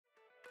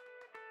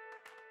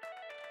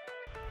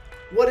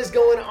What is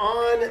going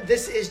on?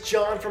 This is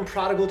John from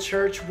Prodigal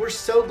Church. We're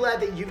so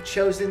glad that you've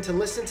chosen to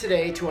listen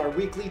today to our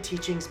weekly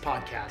teachings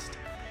podcast.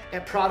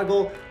 At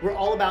Prodigal, we're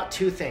all about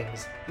two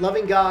things: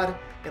 loving God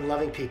and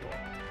loving people.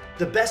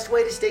 The best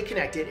way to stay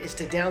connected is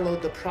to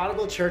download the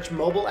Prodigal Church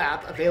mobile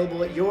app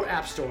available at your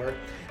app store.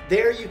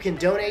 There you can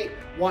donate,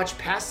 watch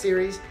past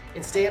series,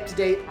 and stay up to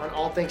date on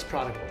all things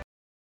Prodigal.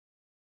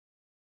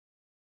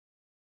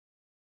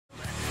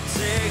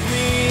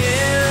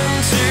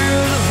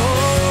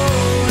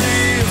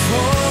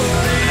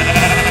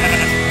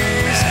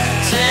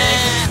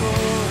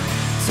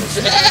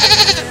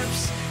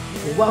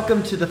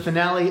 Welcome to the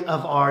finale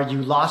of our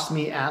You Lost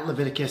Me at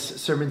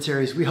Leviticus sermon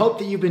series. We hope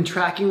that you've been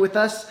tracking with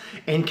us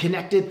and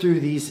connected through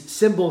these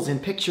symbols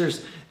and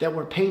pictures that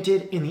were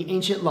painted in the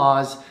ancient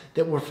laws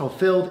that were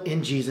fulfilled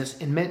in Jesus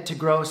and meant to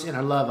grow us in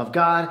our love of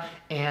God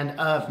and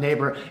of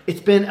neighbor.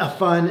 It's been a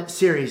fun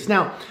series.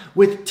 Now,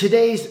 with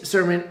today's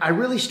sermon, I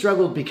really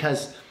struggled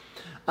because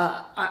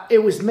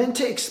it was meant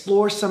to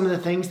explore some of the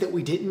things that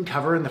we didn't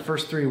cover in the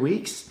first 3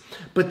 weeks,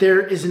 but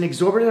there is an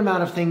exorbitant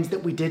amount of things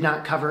that we did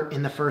not cover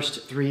in the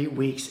first 3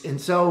 weeks.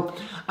 And so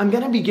I'm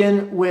going to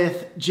begin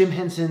with Jim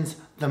Henson's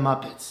The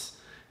Muppets.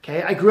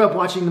 Okay, I grew up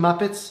watching The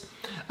Muppets,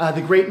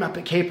 The Great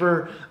Muppet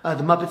Caper, The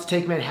Muppets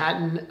Take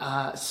Manhattan.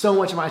 So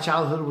much of my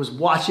childhood was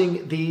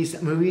watching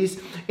these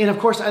movies. And of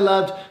course, I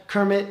loved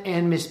Kermit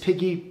and Miss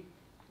Piggy,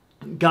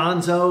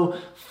 Gonzo,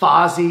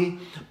 Fozzie.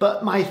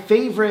 But my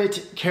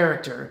favorite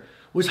character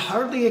was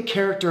hardly a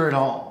character at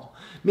all.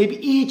 Maybe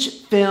each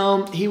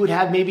film, he would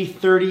have maybe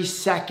 30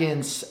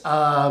 seconds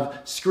of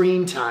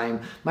screen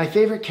time. My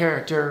favorite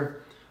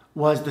character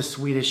was the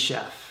Swedish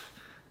Chef,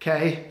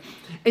 okay?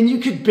 And you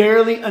could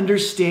barely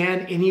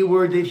understand any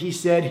word that he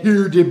said,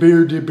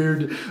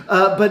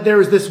 but there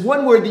was this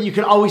one word that you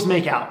could always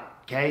make out,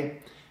 okay?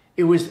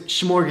 It was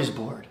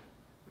smorgasbord,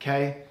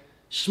 okay?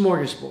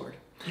 Smorgasbord.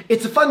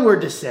 It's a fun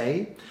word to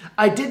say.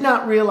 I did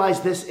not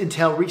realize this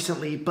until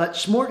recently, but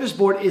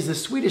smorgasbord is a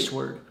Swedish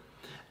word.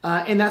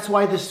 And that's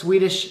why the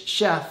Swedish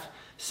chef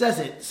says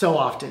it so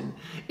often.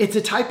 It's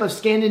a type of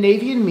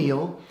Scandinavian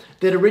meal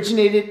that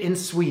originated in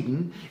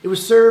Sweden. It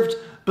was served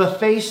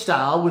buffet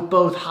style with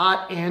both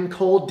hot and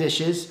cold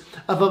dishes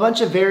of a bunch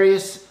of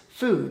various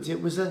foods.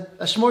 It was a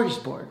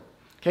smorgasbord.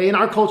 Okay, in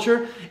our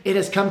culture, it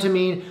has come to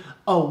mean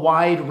a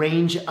wide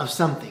range of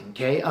something,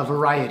 okay, a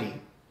variety.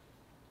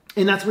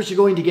 And that's what you're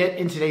going to get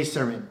in today's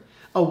sermon.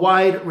 A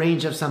wide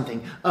range of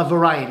something, a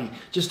variety.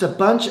 Just a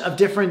bunch of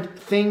different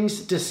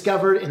things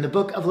discovered in the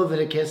book of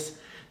Leviticus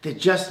that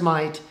just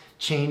might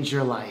change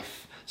your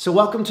life. So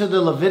welcome to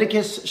the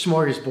Leviticus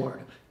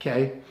smorgasbord,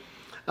 okay?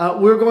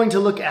 We're going to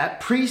look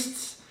at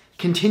priests,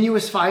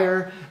 continuous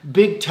fire,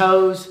 big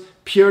toes,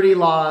 purity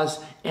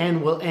laws,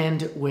 and we'll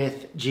end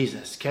with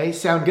Jesus, okay?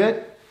 Sound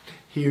good?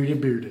 Here to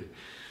beard.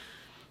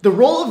 The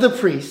role of the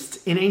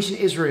priest in ancient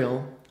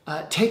Israel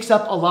takes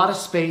up a lot of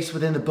space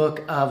within the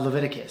book of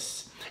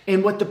Leviticus.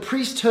 And what the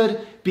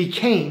priesthood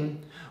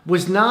became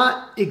was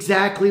not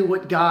exactly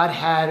what God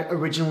had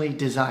originally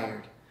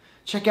desired.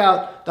 Check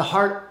out the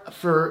heart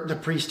for the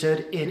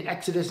priesthood in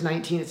Exodus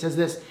 19. It says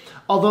this: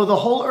 "Although the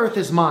whole earth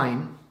is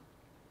mine,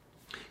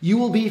 you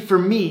will be for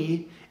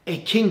me a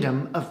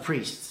kingdom of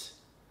priests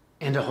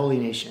and a holy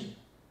nation."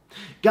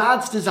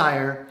 God's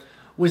desire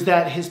was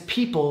that his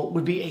people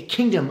would be a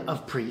kingdom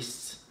of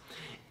priests.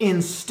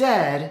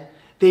 Instead,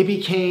 they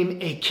became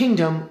a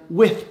kingdom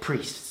with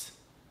priests.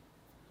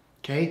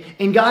 Okay?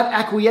 And God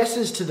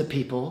acquiesces to the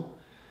people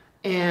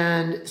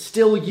and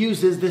still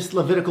uses this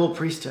Levitical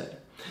priesthood.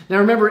 Now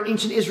remember,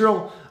 ancient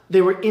Israel,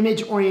 they were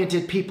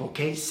image-oriented people,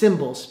 okay?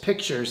 Symbols,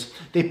 pictures,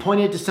 they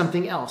pointed to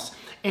something else.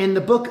 And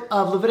the book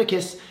of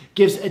Leviticus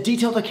gives a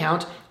detailed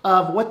account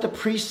of what the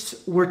priests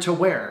were to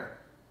wear.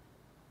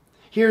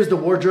 Here's the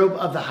wardrobe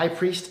of the high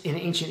priest in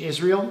ancient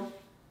Israel.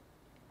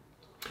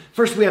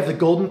 First, we have the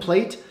golden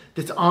plate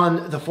that's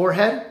on the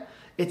forehead.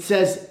 It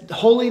says,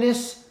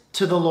 "Holiness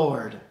to the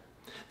Lord."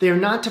 They are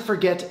not to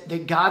forget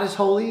that God is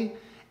holy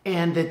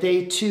and that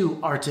they too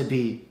are to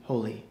be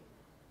holy.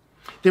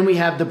 Then we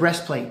have the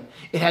breastplate.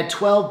 It had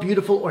 12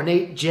 beautiful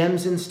ornate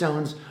gems and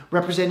stones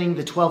representing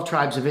the 12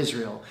 tribes of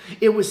Israel.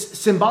 It was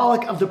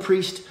symbolic of the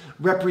priest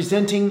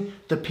representing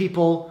the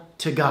people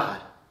to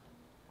God.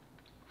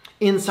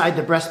 Inside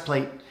the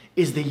breastplate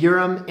is the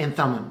Urim and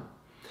Thummim.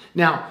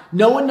 Now,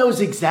 no one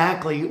knows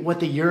exactly what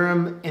the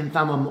Urim and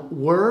Thummim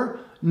were,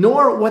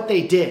 nor what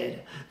they did.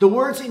 The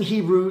words in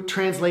Hebrew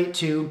translate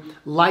to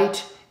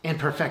light and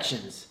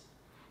perfections.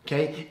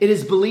 Okay? It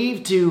is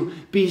believed to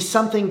be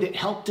something that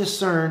helped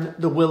discern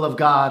the will of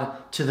God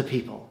to the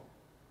people.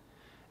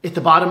 At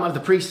the bottom of the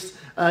priest,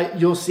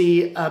 you'll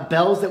see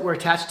bells that were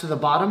attached to the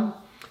bottom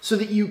so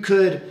that you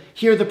could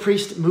hear the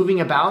priest moving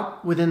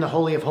about within the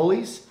Holy of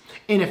Holies.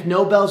 And if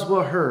no bells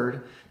were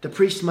heard, the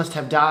priest must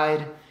have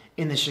died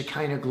in the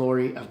Shekinah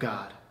glory of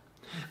God.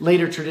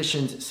 Later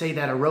traditions say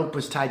that a rope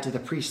was tied to the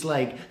priest's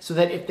leg so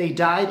that if they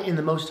died in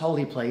the most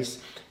holy place,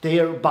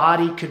 their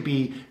body could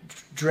be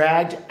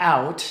dragged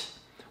out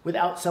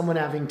without someone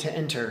having to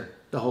enter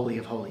the Holy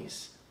of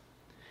Holies.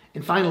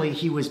 And finally,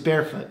 he was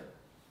barefoot.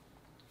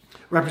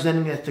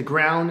 representing that the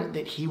ground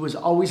that he was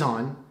always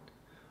on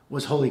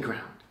was holy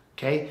ground.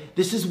 Okay,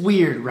 this is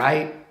weird,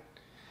 right?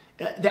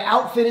 The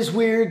outfit is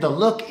weird. The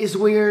look is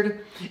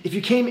weird. If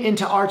you came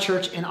into our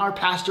church and our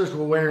pastors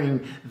were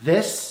wearing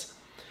this,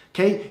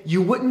 okay,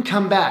 you wouldn't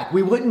come back.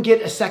 We wouldn't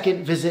get a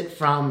second visit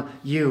from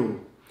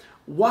you.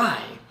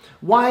 Why?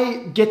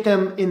 Why get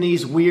them in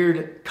these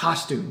weird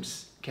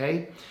costumes?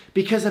 Okay,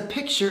 because a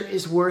picture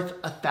is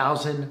worth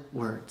 1,000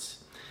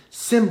 words.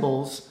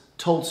 Symbols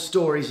told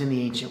stories in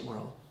the ancient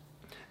world.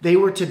 They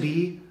were to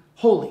be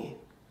holy.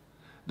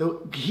 The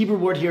Hebrew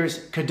word here is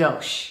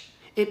kadosh.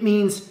 It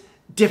means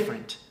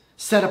different,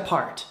 set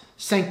apart,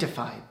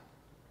 sanctified.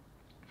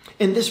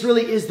 And this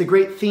really is the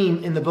great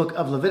theme in the book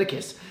of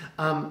Leviticus.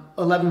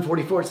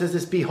 11:44, it says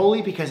this, be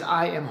holy because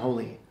I am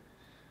holy.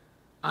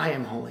 I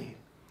am holy.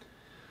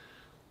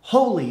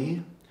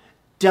 Holy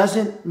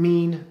doesn't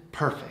mean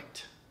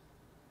perfect.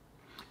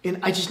 And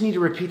I just need to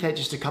repeat that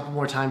just a couple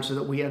more times so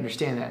that we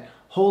understand that.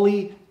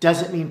 Holy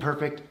doesn't mean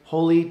perfect.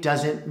 Holy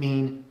doesn't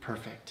mean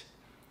perfect.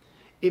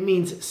 It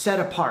means set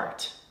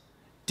apart,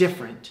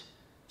 different,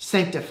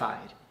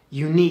 sanctified,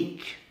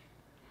 unique.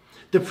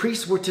 The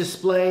priests were to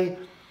display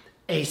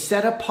a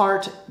set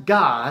apart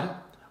God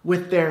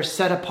with their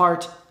set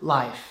apart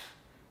life.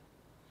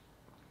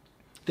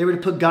 They were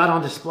to put God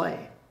on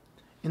display.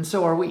 And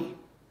so are we.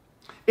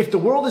 If the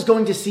world is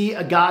going to see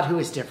a God who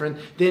is different,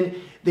 then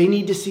they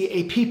need to see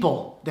a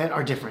people that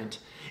are different.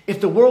 If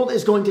the world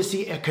is going to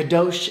see a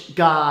kadosh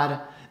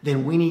God,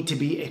 then we need to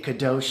be a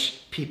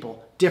kadosh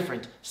people.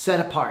 Different, set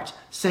apart,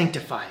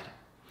 sanctified.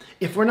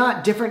 If we're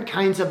not different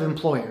kinds of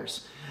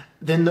employers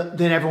than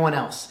everyone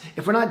else,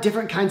 if we're not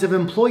different kinds of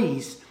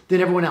employees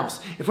than everyone else,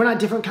 if we're not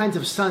different kinds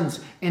of sons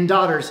and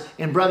daughters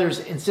and brothers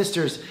and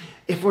sisters,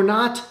 if we're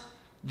not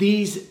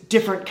these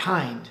different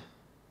kind,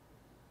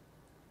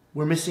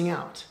 we're missing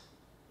out.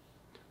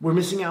 We're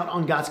missing out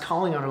on God's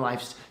calling on our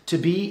lives to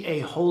be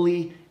a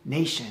holy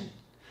nation,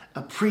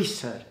 a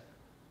priesthood,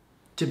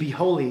 to be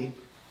holy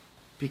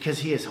because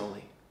he is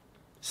holy,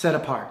 set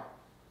apart.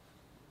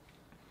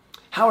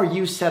 How are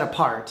you set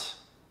apart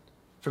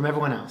from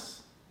everyone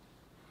else?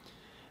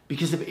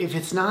 Because if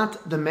it's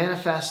not the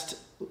manifest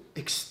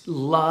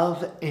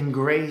love and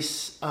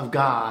grace of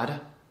God,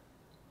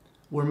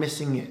 we're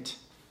missing it.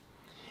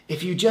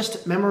 If you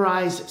just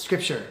memorize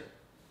scripture,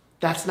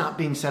 that's not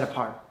being set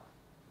apart.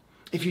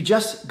 If you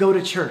just go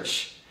to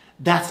church,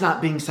 that's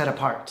not being set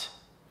apart.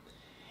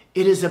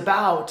 It is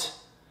about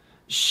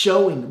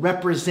showing,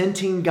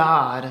 representing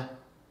God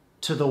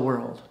to the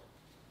world.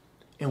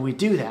 And we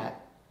do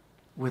that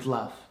with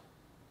love.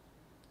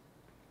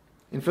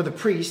 And for the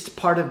priest,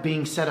 part of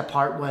being set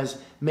apart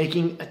was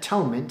making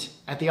atonement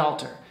at the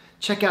altar.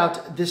 Check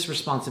out this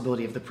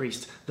responsibility of the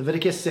priest.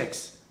 Leviticus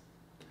 6.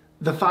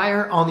 The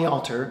fire on the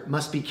altar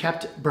must be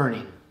kept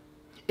burning.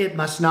 It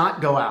must not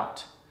go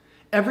out.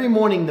 Every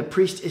morning the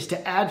priest is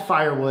to add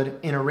firewood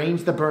and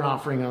arrange the burnt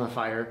offering on the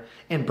fire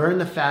and burn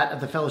the fat of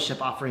the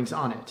fellowship offerings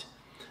on it.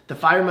 The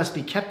fire must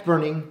be kept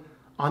burning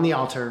on the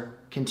altar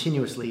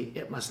continuously.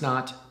 It must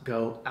not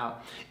go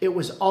out. It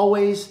was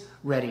always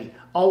ready,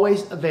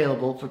 always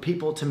available for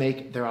people to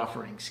make their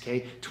offerings,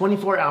 okay?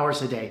 24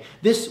 hours a day.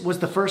 This was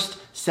the first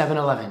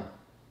 7-Eleven.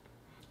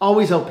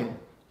 Always open,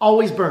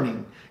 always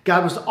burning.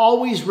 God was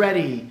always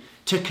ready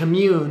to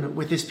commune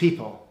with his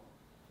people.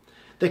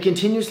 The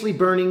continuously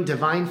burning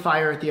divine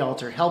fire at the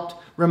altar helped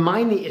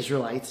remind the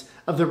Israelites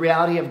of the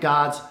reality of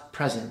God's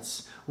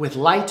presence, with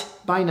light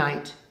by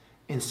night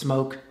and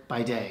smoke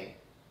by day.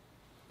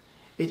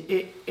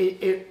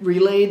 It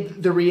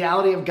relayed the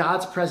reality of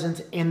God's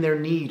presence and their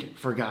need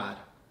for God.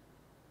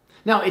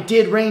 Now, it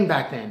did rain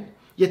back then,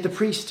 yet the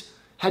priest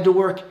had to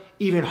work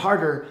even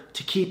harder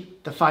to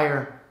keep the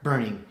fire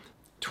burning.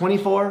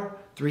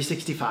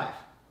 24/365.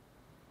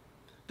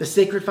 The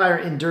sacred fire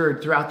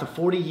endured throughout the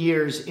 40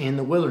 years in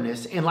the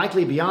wilderness, and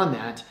likely beyond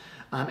that,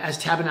 as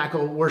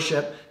tabernacle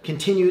worship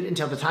continued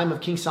until the time of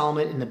King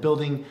Solomon in the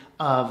building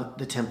of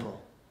the temple.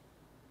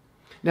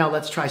 Now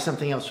let's try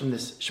something else from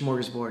this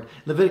smorgasbord.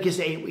 Leviticus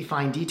 8, we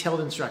find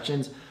detailed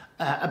instructions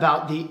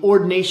about the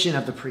ordination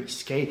of the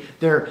priests, okay?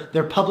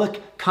 Their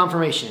public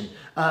confirmation,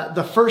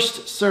 the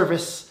first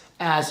service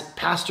as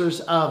pastors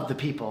of the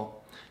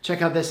people.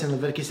 Check out this in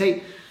Leviticus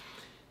 8.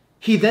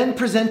 He then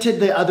presented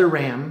the other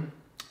ram,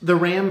 the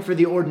ram for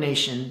the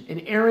ordination,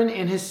 and Aaron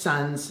and his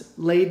sons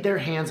laid their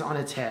hands on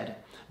its head.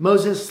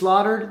 Moses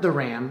slaughtered the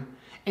ram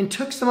and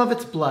took some of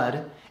its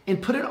blood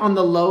and put it on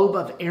the lobe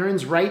of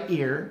Aaron's right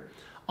ear,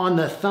 on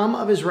the thumb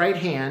of his right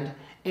hand,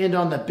 and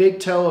on the big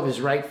toe of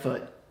his right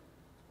foot.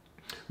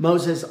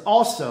 Moses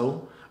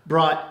also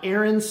brought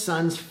Aaron's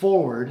sons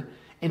forward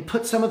and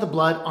put some of the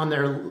blood on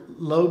their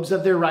lobes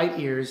of their right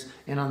ears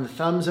and on the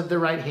thumbs of their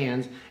right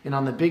hands and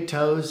on the big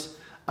toes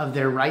of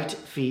their right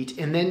feet.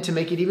 And then to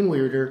make it even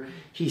weirder,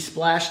 he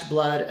splashed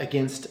blood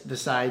against the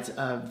sides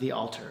of the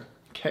altar.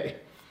 Okay.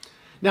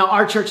 Now,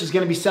 our church is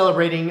going to be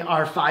celebrating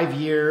our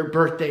 5-year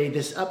birthday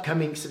this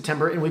upcoming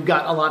September, and we've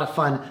got a lot of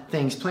fun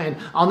things planned.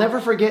 I'll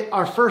never forget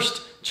our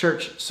first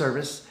church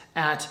service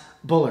at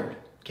Bullard.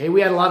 Okay,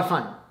 we had a lot of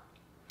fun.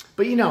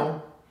 But you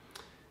know,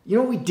 You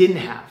know what we didn't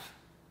have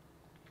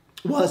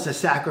was a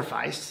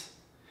sacrifice,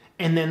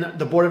 and then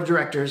the board of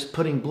directors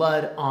putting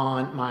blood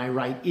on my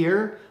right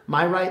ear,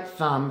 my right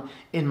thumb,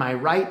 and my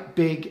right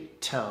big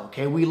toe.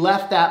 Okay, we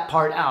left that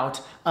part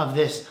out of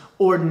this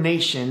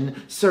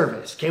ordination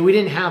service. Okay, we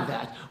didn't have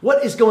that.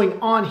 What is going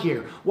on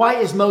here? Why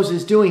is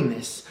Moses doing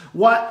this?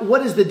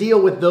 What is the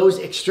deal with those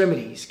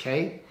extremities?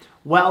 Okay,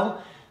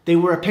 well, they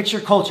were a picture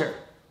culture.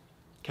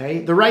 Okay,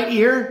 the right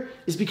ear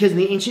is because in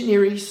the ancient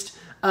Near East,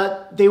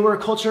 they were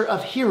a culture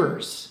of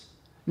hearers,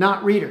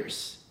 not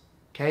readers.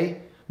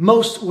 Okay,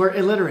 most were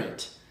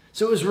illiterate.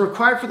 So it was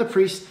required for the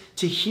priests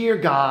to hear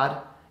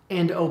God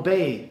and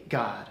obey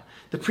God.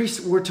 The priests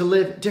were to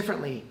live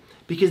differently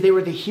because they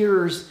were the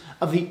hearers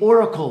of the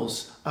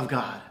oracles of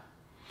God.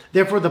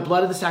 Therefore, the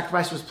blood of the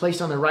sacrifice was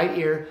placed on their right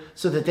ear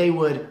so that they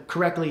would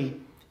correctly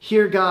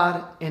hear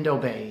God and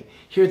obey,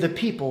 hear the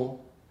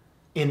people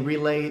and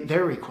relay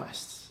their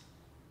requests.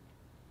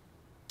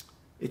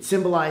 It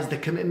symbolized the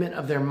commitment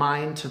of their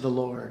mind to the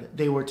Lord.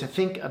 They were to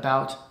think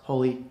about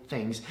holy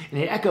things.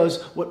 And it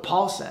echoes what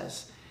Paul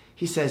says.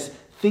 He says,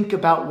 think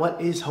about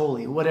what is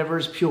holy, whatever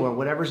is pure,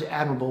 whatever is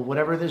admirable,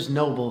 whatever is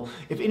noble.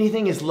 If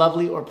anything is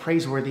lovely or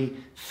praiseworthy,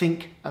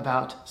 think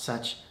about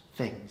such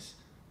things.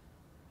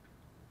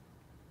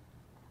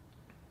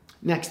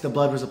 Next, the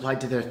blood was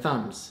applied to their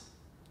thumbs.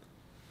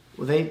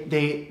 Well,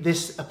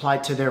 this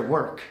applied to their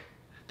work.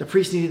 The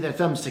priests needed their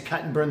thumbs to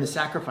cut and burn the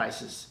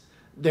sacrifices.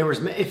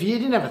 If you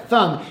didn't have a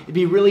thumb, it'd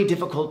be really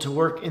difficult to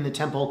work in the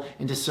temple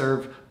and to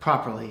serve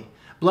properly.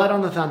 Blood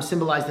on the thumb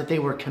symbolized that they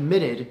were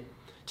committed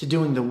to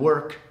doing the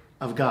work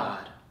of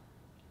God.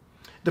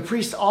 The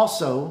priests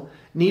also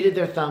needed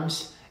their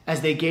thumbs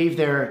as they gave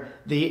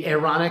the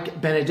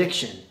Aaronic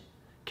benediction.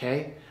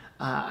 Okay,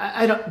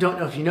 I don't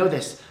know if you know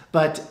this,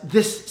 but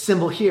this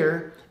symbol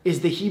here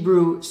is the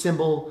Hebrew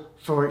symbol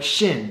for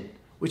Shin,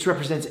 which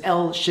represents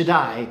El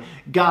Shaddai,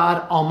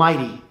 God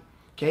Almighty.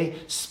 Okay,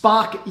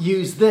 Spock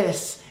used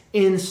this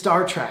in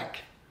Star Trek.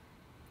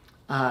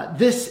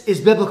 This is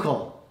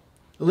biblical.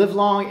 Live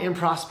long and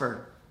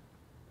prosper.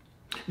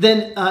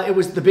 Then it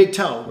was the big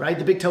toe, right?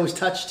 The big toe was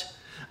touched.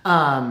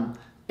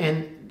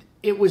 And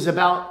it was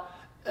about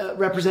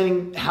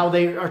representing how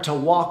they are to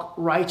walk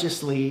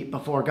righteously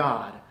before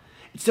God.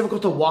 It's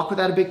difficult to walk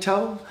without a big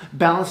toe.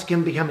 Balance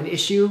can become an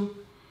issue.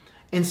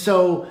 And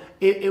so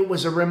it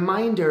was a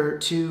reminder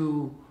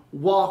to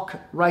walk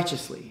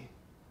righteously.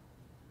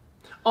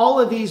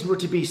 All of these were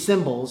to be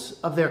symbols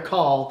of their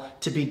call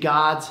to be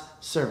God's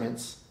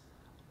servants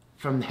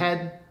from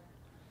head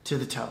to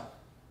the toe.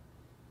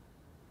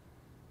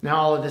 Now,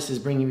 all of this is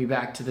bringing me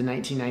back to the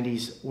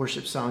 1990s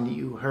worship song that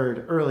you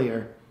heard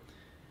earlier,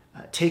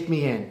 Take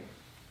Me In.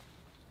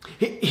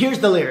 Here's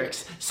the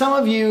lyrics. Some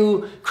of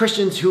you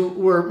Christians who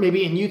were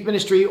maybe in youth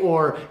ministry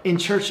or in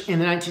church in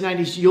the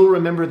 1990s, you'll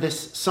remember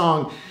this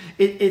song.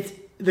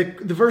 The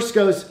verse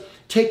goes,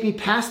 take me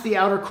past the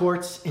outer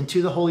courts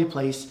into the holy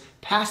place,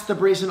 past the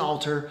brazen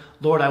altar,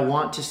 Lord, I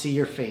want to see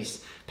your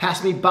face.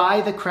 Pass me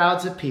by the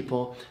crowds of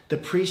people, the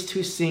priests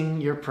who sing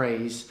your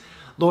praise.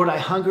 Lord, I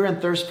hunger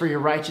and thirst for your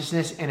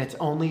righteousness, and it's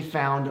only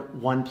found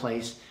one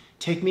place.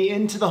 Take me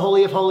into the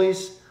Holy of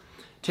Holies.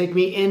 Take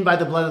me in by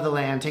the blood of the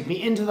Lamb. Take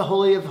me into the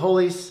Holy of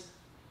Holies.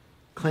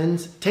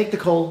 Take the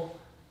coal,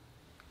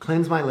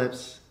 cleanse my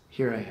lips.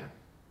 Here I am.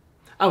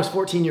 I was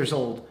 14 years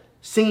old,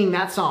 singing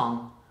that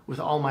song with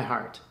all my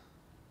heart.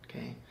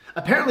 Okay.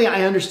 Apparently,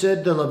 I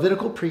understood the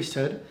Levitical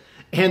priesthood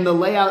and the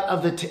layout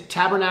of the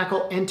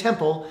tabernacle and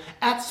temple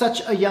at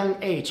such a young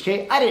age.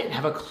 Okay, I didn't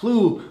have a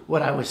clue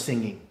what I was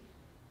singing.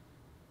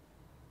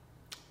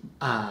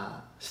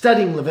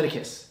 Studying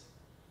Leviticus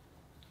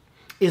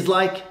is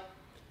like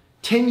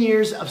 10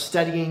 years of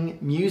studying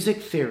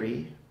music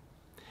theory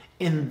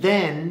and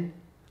then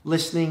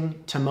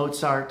listening to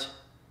Mozart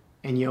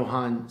and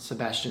Johann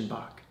Sebastian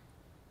Bach.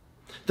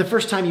 The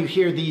first time you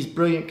hear these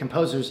brilliant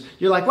composers,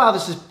 you're like, wow,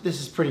 this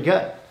is pretty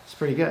good. It's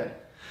pretty good.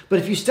 But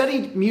if you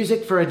studied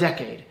music for a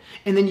decade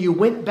and then you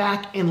went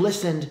back and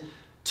listened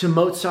to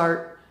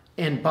Mozart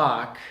and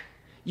Bach,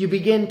 you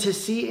begin to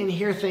see and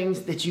hear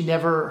things that you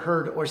never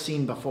heard or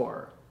seen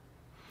before.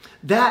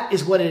 That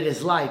is what it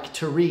is like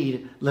to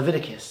read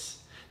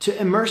Leviticus, to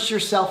immerse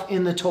yourself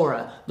in the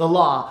Torah, the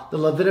law, the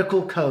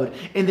Levitical code,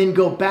 and then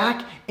go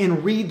back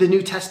and read the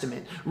New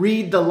Testament,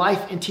 read the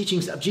life and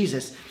teachings of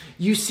Jesus.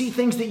 You see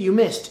things that you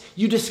missed.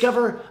 You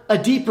discover a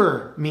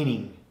deeper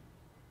meaning.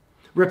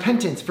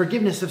 Repentance,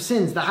 forgiveness of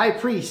sins, the high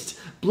priest,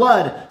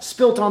 blood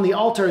spilt on the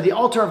altar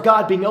of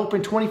God being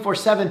open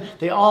 24/7,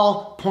 they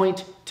all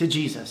point to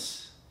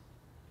Jesus.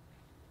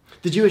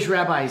 The Jewish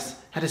rabbis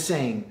had a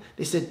saying.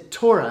 They said,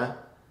 Torah,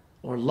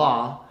 or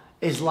law,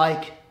 is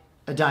like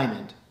a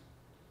diamond.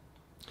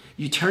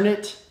 You turn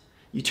it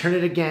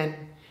again,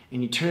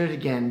 and you turn it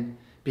again,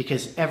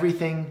 because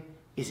everything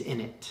is in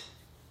it.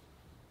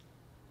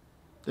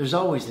 There's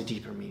always a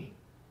deeper meaning.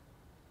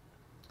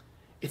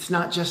 It's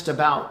not just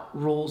about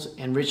rules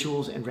and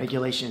rituals and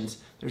regulations.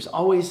 There's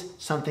always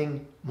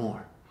something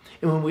more.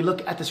 And when we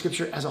look at the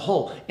scripture as a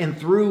whole and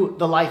through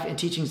the life and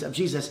teachings of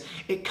Jesus,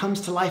 it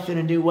comes to life in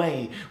a new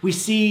way. We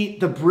see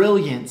the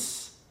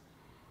brilliance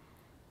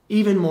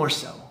even more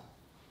so.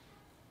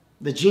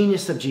 The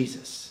genius of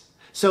Jesus.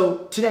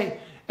 So today,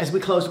 as we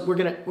close, we're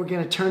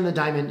gonna turn the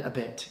diamond a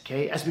bit,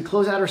 okay? As we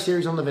close out our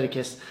series on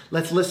Leviticus,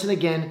 let's listen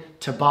again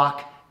to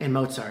Bach and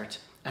Mozart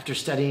after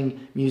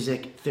studying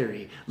music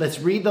theory. Let's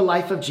read the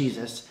life of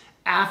Jesus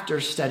after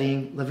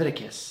studying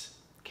Leviticus,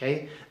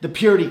 okay? The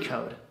purity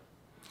code.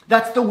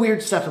 That's the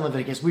weird stuff in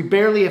Leviticus. We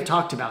barely have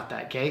talked about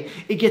that, okay?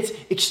 It gets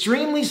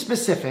extremely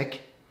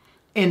specific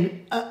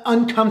and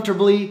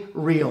uncomfortably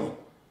real,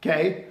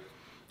 okay?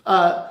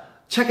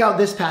 Check out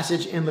this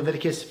passage in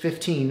Leviticus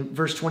 15,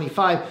 verse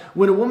 25.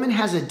 When a woman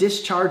has a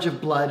discharge of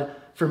blood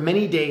for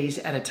many days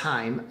at a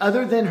time,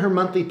 other than her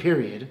monthly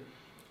period,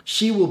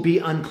 she will be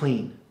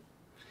unclean.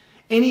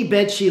 Any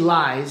bed she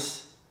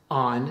lies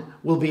on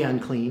will be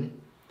unclean,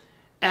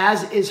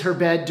 as is her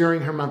bed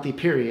during her monthly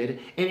period,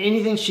 and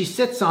anything she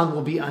sits on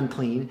will be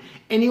unclean.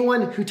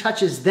 Anyone who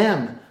touches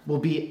them will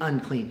be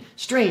unclean.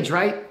 Strange,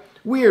 right?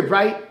 Weird,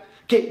 right?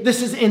 Okay,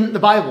 this is in the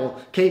Bible.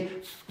 Okay,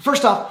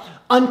 first off,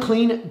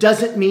 unclean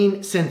doesn't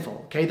mean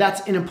sinful. Okay,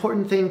 that's an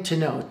important thing to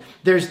note.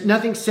 There's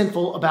nothing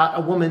sinful about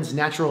a woman's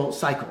natural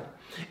cycle.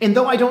 And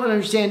though I don't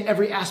understand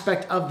every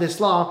aspect of this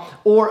law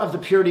or of the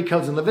purity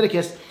codes in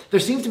Leviticus, there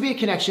seems to be a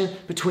connection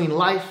between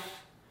life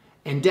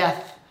and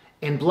death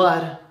and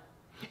blood.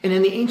 And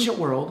in the ancient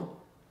world,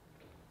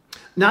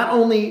 not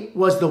only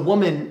was the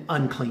woman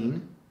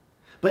unclean,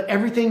 but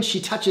everything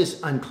she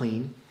touches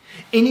unclean.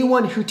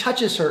 Anyone who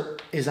touches her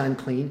is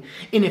unclean.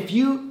 And if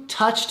you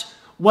touched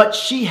what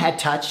she had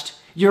touched,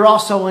 you're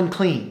also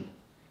unclean.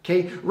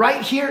 Okay?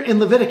 Right here in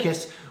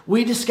Leviticus,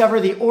 we discover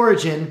the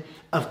origin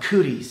of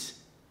cooties.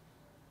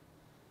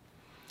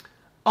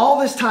 All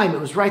this time,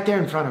 it was right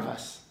there in front of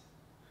us.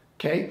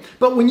 Okay?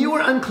 But when you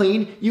were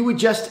unclean, you would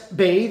just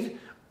bathe,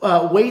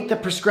 wait the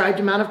prescribed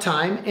amount of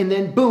time, and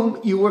then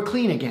boom, you were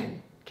clean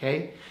again.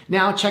 Okay?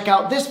 Now check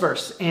out this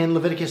verse in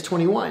Leviticus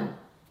 21.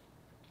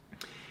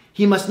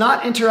 He must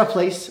not enter a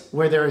place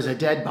where there is a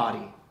dead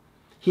body.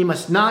 He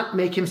must not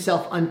make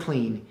himself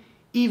unclean,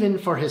 even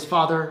for his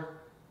father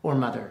or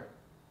mother.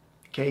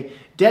 Okay?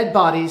 Dead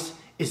bodies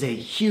is a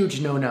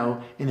huge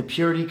no-no in the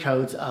purity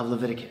codes of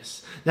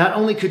Leviticus. Not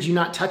only could you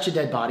not touch a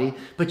dead body,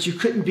 but you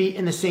couldn't be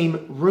in the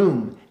same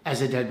room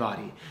as a dead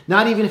body.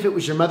 Not even if it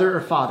was your mother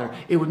or father.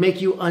 It would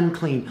make you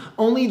unclean.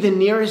 Only the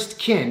nearest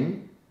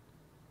kin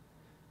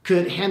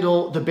could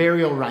handle the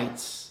burial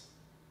rites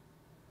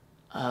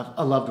of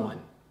a loved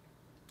one.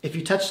 If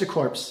you touched a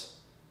corpse,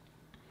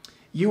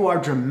 you are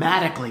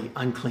dramatically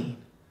unclean.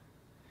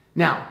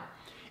 Now,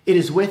 it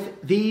is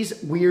with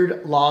these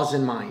weird laws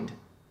in mind.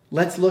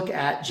 Let's look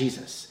at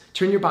Jesus.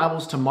 Turn your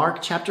Bibles to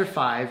Mark chapter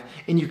 5,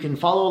 and you can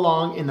follow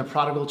along in the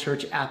Prodigal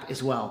Church app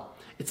as well.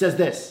 It says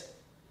this: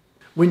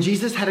 When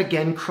Jesus had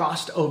again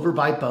crossed over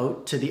by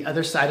boat to the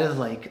other side of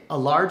the lake, a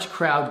large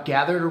crowd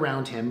gathered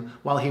around him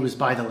while he was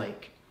by the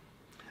lake.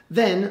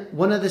 Then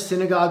one of the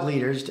synagogue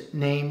leaders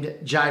named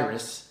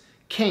Jairus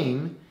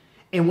came,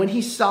 and when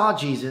he saw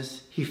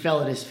Jesus, he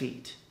fell at his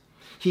feet.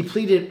 He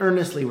pleaded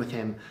earnestly with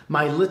him,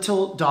 "My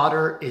little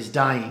daughter is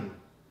dying.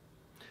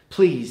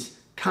 Please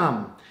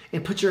come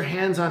and put your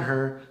hands on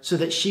her so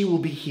that she will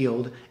be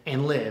healed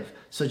and live."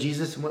 So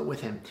Jesus went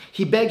with him.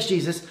 He begs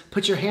Jesus,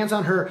 put your hands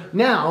on her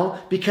now,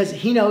 because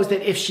he knows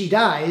that if she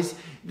dies,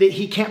 that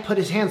he can't put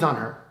his hands on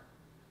her.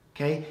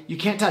 Okay? You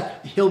can't touch.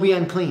 He'll be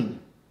unclean.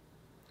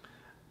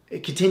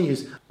 It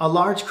continues. A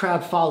large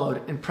crowd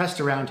followed and pressed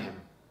around him.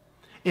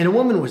 And a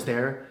woman was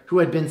there who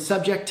had been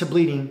subject to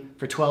bleeding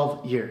for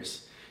 12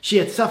 years. She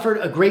had suffered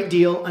a great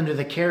deal under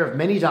the care of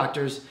many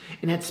doctors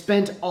and had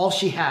spent all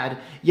she had,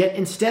 yet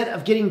instead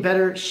of getting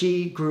better,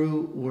 she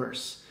grew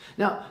worse.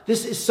 Now,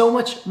 this is so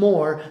much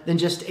more than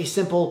just a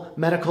simple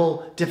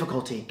medical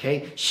difficulty,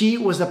 okay? She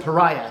was a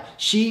pariah.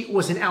 She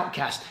was an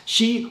outcast.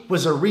 She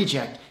was a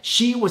reject.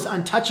 She was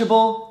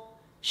untouchable.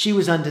 She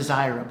was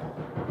undesirable.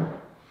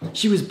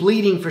 She was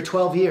bleeding for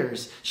 12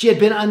 years. She had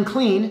been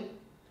unclean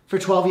for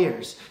 12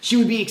 years. She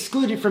would be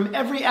excluded from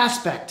every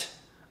aspect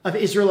of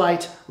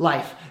Israelite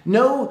life.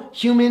 No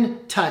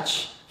human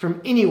touch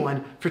from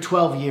anyone for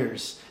 12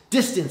 years.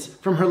 Distance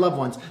from her loved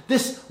ones.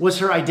 This was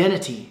her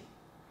identity.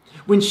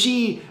 When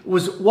she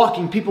was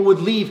walking, people would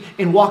leave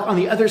and walk on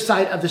the other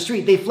side of the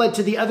street. They fled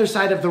to the other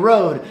side of the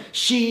road.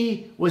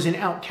 She was an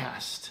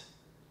outcast.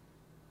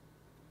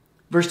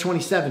 Verse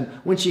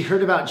 27, when she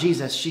heard about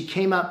Jesus, she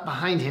came up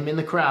behind him in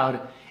the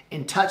crowd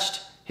and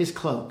touched his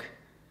cloak,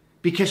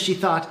 because she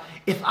thought,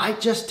 if I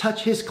just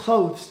touch his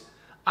clothes,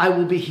 I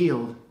will be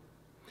healed.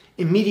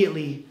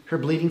 Immediately, her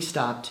bleeding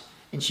stopped,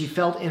 and she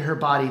felt in her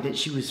body that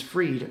she was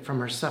freed from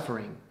her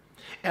suffering.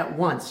 At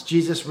once,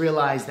 Jesus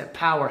realized that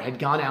power had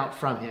gone out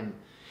from him.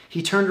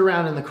 He turned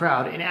around in the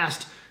crowd and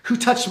asked, "Who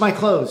touched my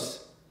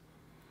clothes?"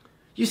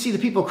 "You see the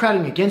people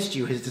crowding against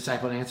you," his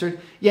disciple answered.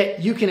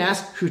 "Yet you can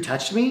ask, 'Who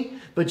touched me?'"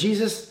 But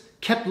Jesus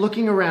kept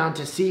looking around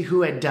to see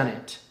who had done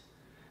it.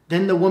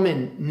 Then the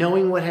woman,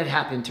 knowing what had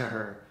happened to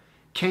her,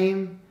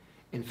 came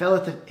and fell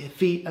at the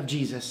feet of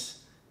Jesus,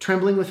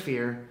 trembling with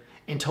fear,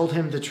 and told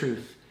him the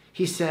truth.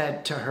 He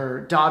said to her,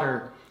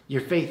 "Daughter,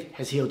 your faith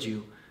has healed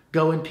you.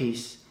 Go in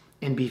peace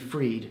and be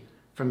freed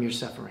from your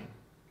suffering.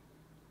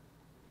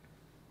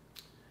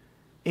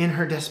 In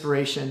her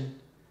desperation,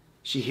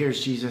 she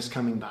hears Jesus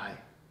coming by.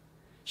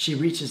 She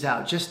reaches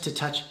out just to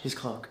touch his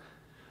cloak,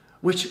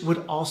 which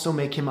would also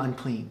make him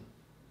unclean.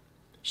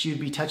 She would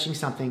be touching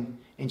something,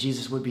 and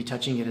Jesus would be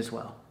touching it as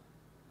well.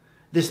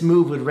 This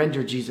move would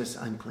render Jesus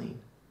unclean.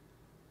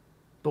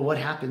 But what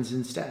happens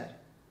instead?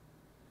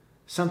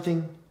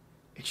 Something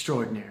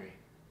extraordinary.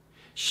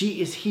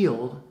 She is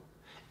healed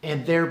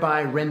and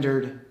thereby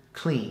rendered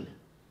clean,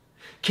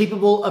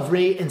 capable of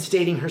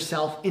reinstating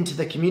herself into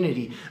the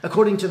community.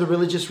 According to the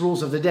religious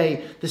rules of the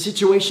day, the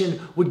situation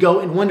would go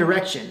in one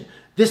direction.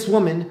 This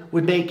woman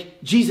would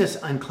make Jesus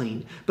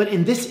unclean. But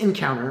in this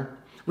encounter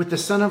with the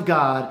Son of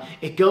God,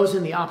 it goes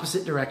in the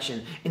opposite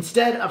direction.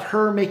 Instead of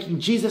her making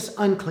Jesus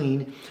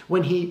unclean,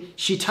 when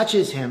she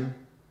touches him,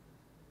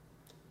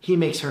 he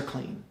makes her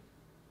clean.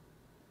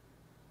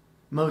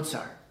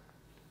 Mozart,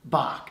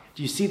 Bach,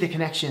 do you see the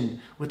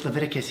connection with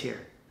Leviticus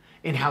here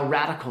and how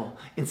radical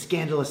and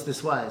scandalous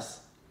this was?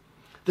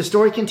 The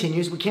story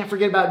continues. We can't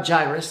forget about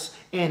Jairus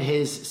and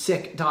his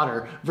sick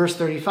daughter. Verse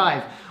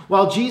 35,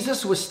 while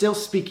Jesus was still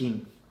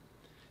speaking,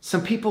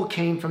 some people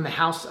came from the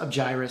house of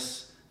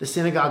Jairus, the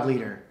synagogue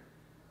leader.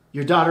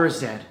 Your daughter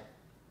is dead.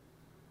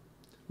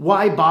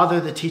 Why bother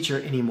the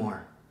teacher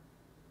anymore?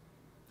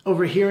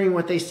 Overhearing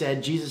what they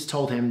said, Jesus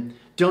told him,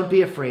 don't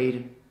be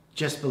afraid,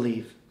 just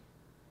believe.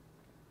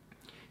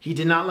 He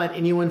did not let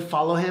anyone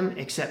follow him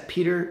except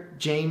Peter,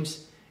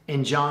 James,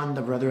 and John,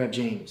 the brother of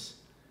James.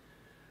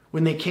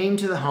 When they came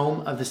to the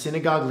home of the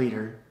synagogue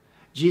leader,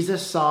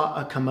 Jesus saw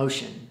a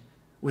commotion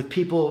with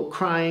people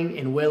crying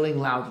and wailing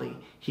loudly.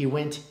 He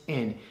went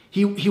in.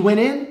 He went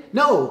in?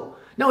 No,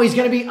 he's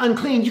going to be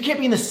unclean. You can't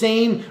be in the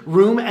same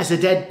room as a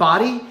dead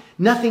body.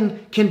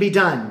 Nothing can be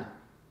done.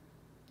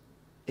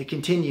 It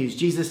continues.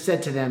 Jesus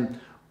said to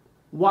them,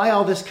 why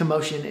all this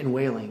commotion and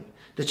wailing?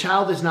 The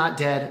child is not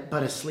dead,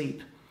 but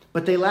asleep.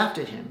 But they laughed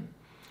at him.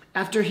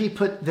 After he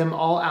put them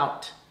all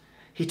out,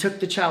 he took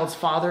the child's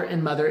father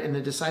and mother and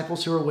the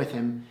disciples who were with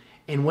him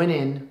and went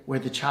in where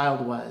the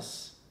child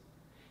was.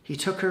 He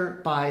took her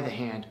by the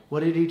hand.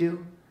 What did he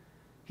do?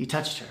 He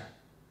touched her.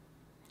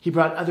 He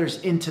brought others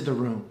into the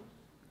room.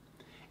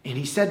 And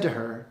he said to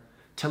her,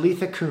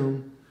 Talitha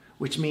cum,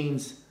 which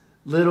means,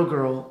 little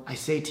girl, I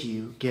say to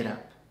you, get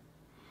up.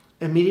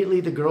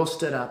 Immediately the girl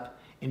stood up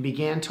and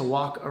began to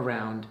walk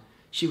around.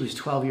 She was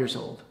 12 years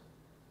old.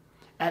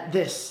 At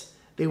this,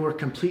 they were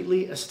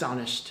completely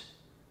astonished.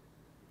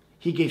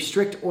 He gave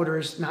strict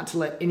orders not to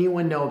let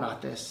anyone know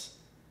about this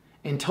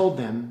and told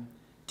them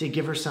to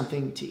give her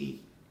something to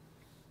eat.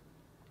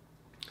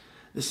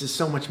 This is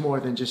so much more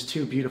than just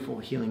two beautiful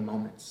healing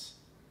moments.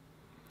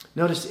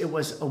 Notice it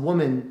was a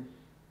woman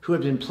who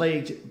had been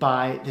plagued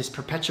by this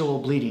perpetual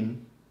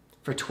bleeding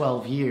for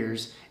 12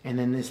 years, and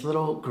then this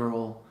little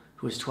girl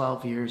who is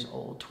 12 years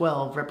old.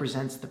 12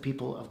 represents the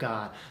people of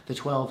God, the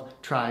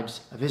 12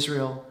 tribes of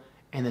Israel,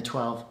 and the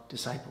 12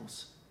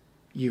 disciples.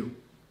 You,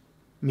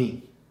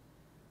 me.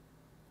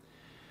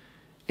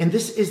 And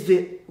this is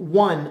the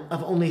one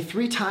of only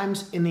 3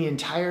 times in the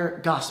entire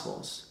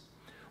Gospels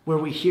where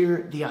we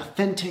hear the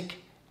authentic,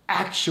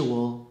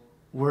 actual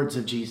words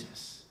of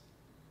Jesus.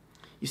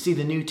 You see,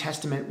 the New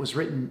Testament was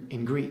written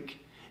in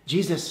Greek.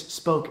 Jesus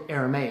spoke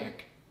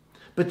Aramaic.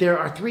 But there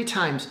are 3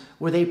 times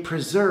where they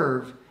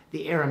preserve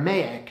the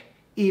Aramaic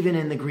even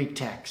in the Greek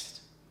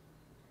text.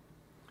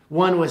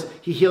 One was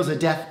he heals a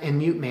deaf and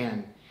mute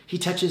man. He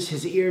touches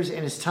his ears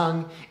and his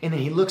tongue, and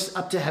then he looks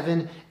up to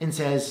heaven and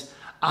says,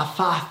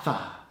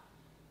 Aphatha,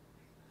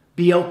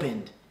 be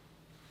opened.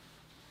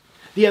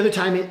 The other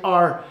time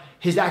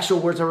his actual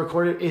words are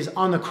recorded is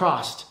on the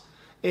cross.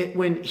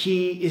 When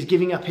he is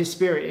giving up his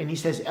spirit and he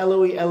says,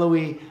 Eloi,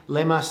 Eloi,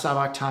 lema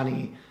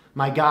sabachthani,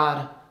 my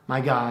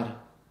God,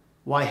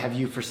 why have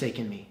you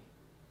forsaken me?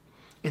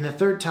 And the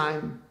third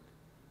time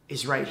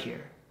is right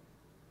here.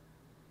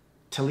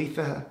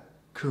 Talitha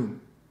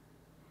cum,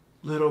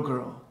 little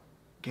girl,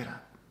 get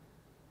up.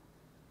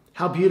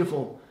 How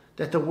beautiful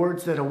that the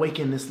words that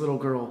awaken this little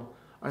girl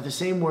are the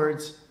same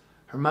words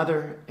her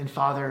mother and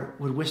father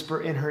would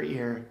whisper in her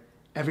ear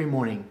every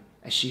morning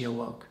as she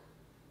awoke.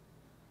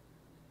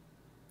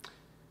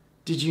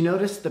 Did you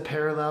notice the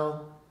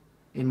parallel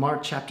in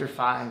Mark chapter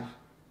 5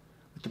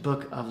 with the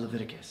book of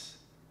Leviticus?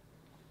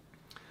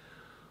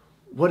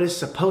 What is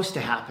supposed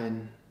to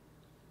happen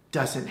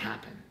doesn't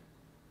happen.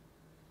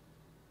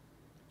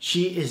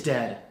 She is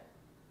dead.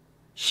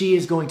 She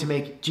is going to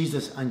make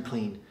Jesus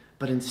unclean.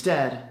 But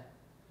instead,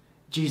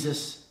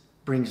 Jesus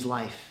brings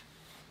life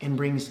and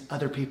brings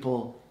other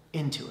people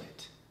into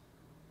it.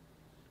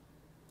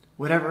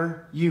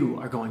 Whatever you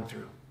are going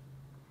through,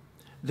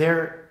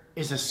 there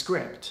is a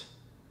script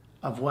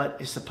of what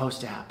is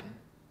supposed to happen.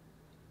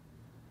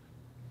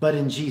 But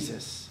in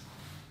Jesus,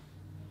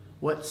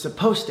 what's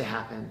supposed to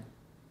happen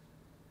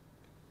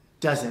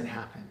doesn't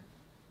happen.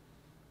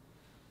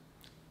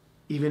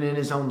 Even in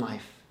his own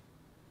life,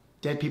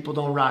 dead people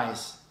don't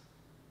rise.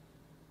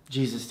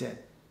 Jesus did.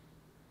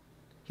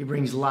 He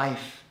brings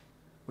life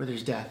where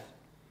there's death.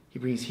 He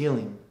brings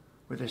healing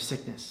where there's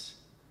sickness.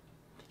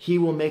 He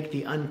will make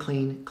the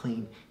unclean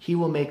clean. He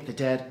will make the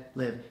dead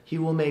live. He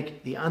will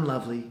make the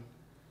unlovely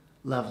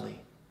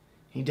lovely.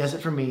 He does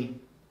it for me,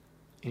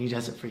 and he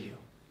does it for you.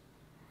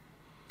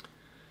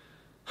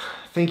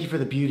 Thank you for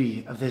the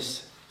beauty of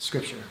this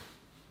scripture,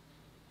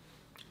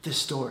 this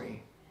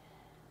story,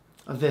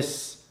 of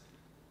this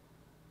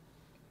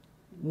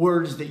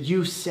words that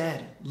you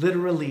said,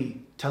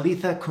 literally,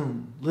 Talitha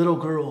cum, little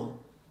girl,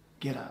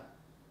 get up.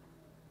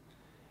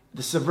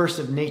 The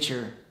subversive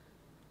nature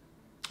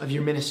of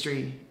your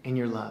ministry and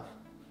your love.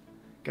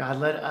 God,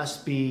 let us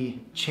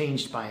be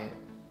changed by it.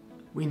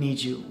 We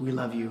need you. We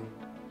love you.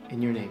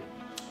 In your name,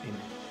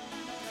 amen.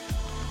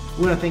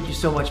 We want to thank you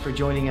so much for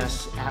joining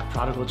us at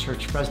Prodigal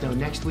Church Fresno.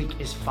 Next week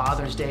is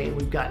Father's Day, and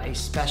we've got a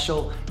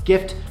special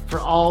gift for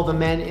all the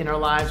men in our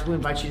lives. We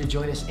invite you to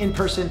join us in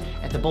person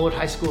at the Bullard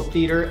High School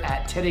Theater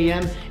at 10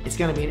 a.m. It's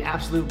going to be an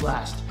absolute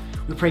blast.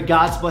 We pray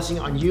God's blessing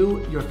on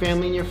you, your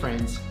family, and your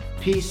friends.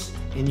 Peace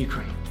in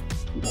Ukraine.